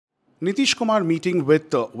Nitish Kumar meeting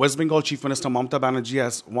with West Bengal Chief Minister Mamata Banerjee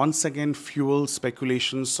has once again fueled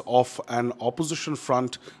speculations of an opposition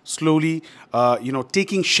front slowly,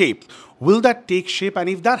 taking shape. Will that take shape? And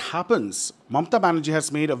if that happens, Mamata Banerjee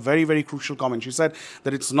has made a very, very crucial comment. She said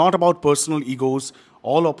that it's not about personal egos.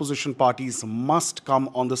 All opposition parties must come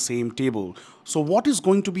on the same table. So what is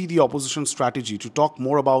going to be the opposition strategy? To talk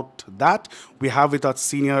more about that, we have with us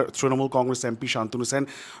senior Trinamool Congress MP Santanu Sen.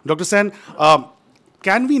 Dr. Sen,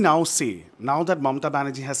 can we now say, now that Mamata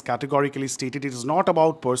Banerjee has categorically stated it is not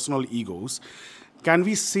about personal egos, can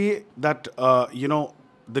we say that,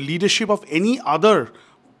 the leadership of any other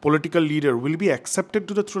political leader will be accepted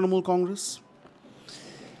to the Trinamool Congress?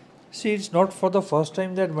 See, it's not for the first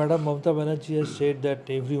time that Madam Mamata Banerjee has said that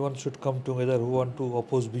everyone should come together who want to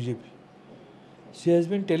oppose BJP. She has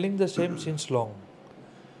been telling the same since long.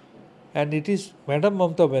 And it is Madam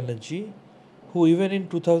Mamata Banerjee who even in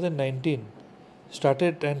 2019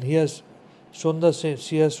 started, and she has shown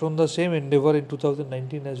the same endeavor in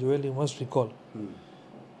 2019 as well, you must recall.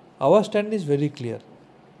 Our stand is very clear.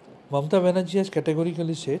 Mamata Banerjee has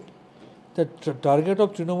categorically said that the target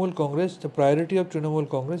of Trinamool Congress, the priority of Trinamool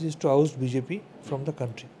Congress is to oust BJP from the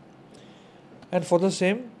country. And for the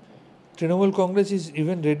same, Trinamool Congress is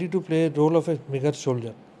even ready to play a role of a mega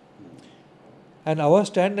soldier. And our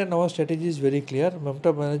stand and our strategy is very clear.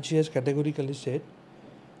 Mamata Banerjee has categorically said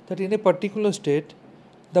that in a particular state,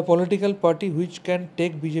 the political party which can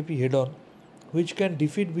take BJP head-on, which can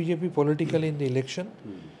defeat BJP politically in the election,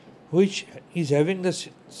 which is having the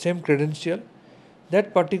same credential,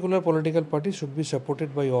 that particular political party should be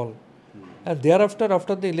supported by all. And thereafter,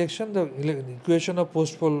 after the election, the equation of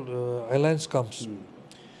post-poll alliance comes.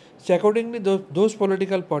 So accordingly, those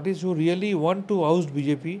political parties who really want to oust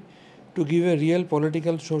BJP to give a real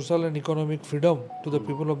political, social and economic freedom to the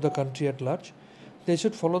people of the country at large, they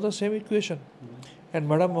should follow the same equation. And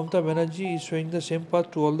Madam Mamata Banerjee is showing the same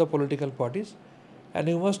path to all the political parties. And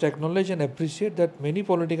you must acknowledge and appreciate that many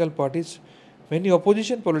political parties, many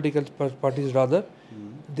opposition political parties rather,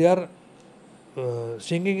 they are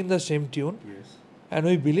singing in the same tune. Yes. And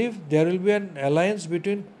we believe there will be an alliance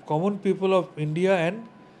between common people of India and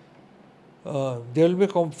there will be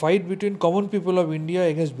a fight between common people of India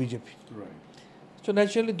against BJP. Right. So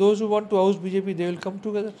naturally, those who want to oust BJP, they will come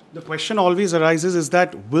together. The question always arises is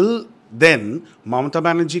that will then Mamata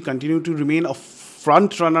Banerjee continue to remain a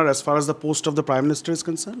front runner as far as the post of the Prime Minister is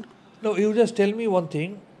concerned? No, you just tell me one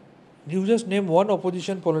thing. You just name one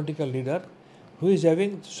opposition political leader who is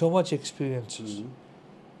having so much experiences.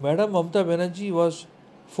 Madam Mamata Banerjee was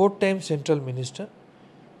 4 times Central Minister,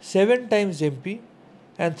 7 times MP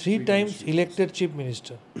and 3 times elected Chief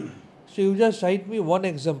Minister. So you just cite me one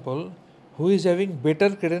example who is having better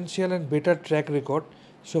credential and better track record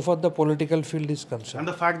so far the political field is concerned. And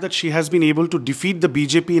the fact that she has been able to defeat the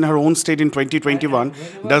BJP in her own state in 2021,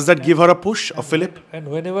 does that give her a push, a fillip? And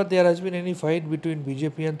whenever there has been any fight between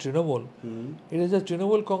BJP and Trinamool, it is the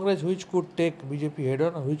Trinamool Congress which could take BJP head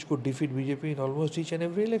on and which could defeat BJP in almost each and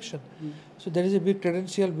every election. So there is a big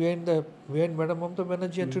credential behind Madam Mamata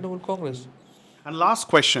Banerjee and Trinamool Congress. And last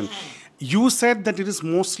question, you said that it is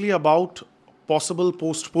mostly about possible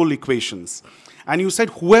post-poll equations. And you said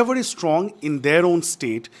whoever is strong in their own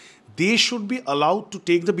state, they should be allowed to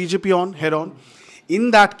take the BJP on head-on.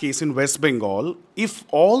 In that case, in West Bengal, if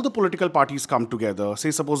all the political parties come together,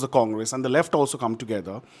 say suppose the Congress and the left also come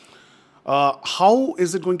together, how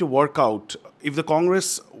is it going to work out? If the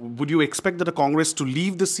Congress, would you expect that the Congress to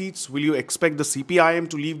leave the seats? Will you expect the CPIM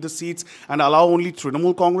to leave the seats and allow only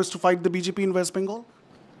Trinamool Congress to fight the BJP in West Bengal?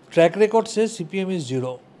 Track record says CPM is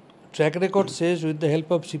 0. Track record says with the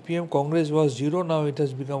help of CPM, Congress was 0, now it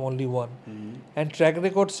has become only 1. And track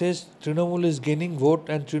record says Trinamool is gaining vote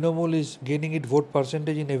and Trinamool is gaining its vote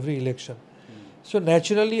percentage in every election. So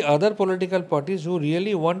naturally, other political parties who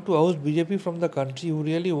really want to oust BJP from the country, who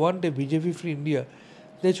really want a BJP-free India,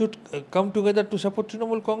 they should come together to support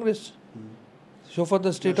Trinamool Congress. So far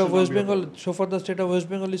the state of West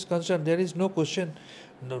Bengal, is concerned, there is no question,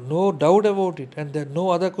 no doubt about it, and there no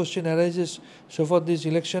other question arises. So far this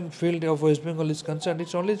election field of West Bengal is concerned,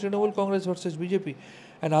 it's only Trinamool Congress versus BJP,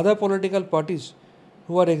 and other political parties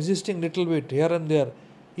who are existing little bit here and there.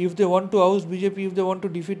 If they want to oust BJP, if they want to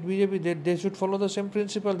defeat BJP, they should follow the same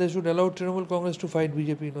principle. They should allow Trinamool Congress to fight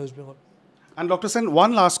BJP in West Bengal. And Dr. Sen,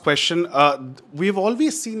 one last question. We've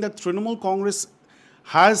always seen that Trinamool Congress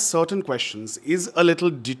has certain questions, is a little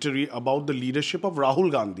jittery about the leadership of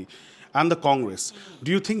Rahul Gandhi and the Congress.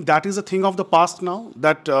 Do you think that is a thing of the past now,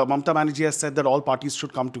 that Mamata Banerjee has said that all parties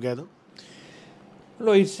should come together?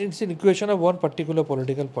 No, it's an equation of one particular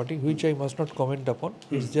political party, which I must not comment upon.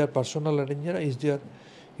 Is their personal agenda? Is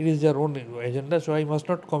It is their own agenda, so I must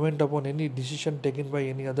not comment upon any decision taken by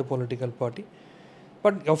any other political party.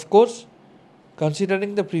 But of course,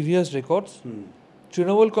 considering the previous records,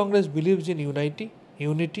 Trinamool Congress believes in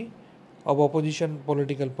unity of opposition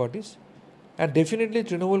political parties, and definitely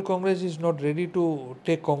Trinamool Congress is not ready to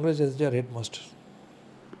take Congress as their headmaster.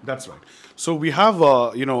 That's right. So we have,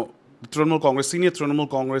 Trinamool Congress, senior Trinamool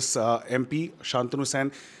Congress MP, Santanu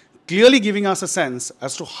Sen, clearly giving us a sense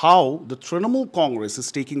as to how the Trinamool Congress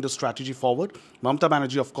is taking the strategy forward. Mamata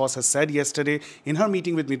Banerjee, of course, has said yesterday in her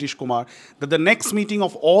meeting with Nitish Kumar that the next meeting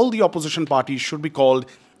of all the opposition parties should be called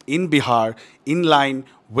in Bihar, in line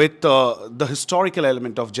with the historical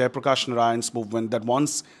element of Jayaprakash Narayan's movement that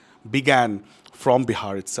once began from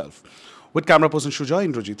Bihar itself. With camera person Shuja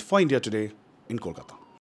Indrajit for India Today in Kolkata.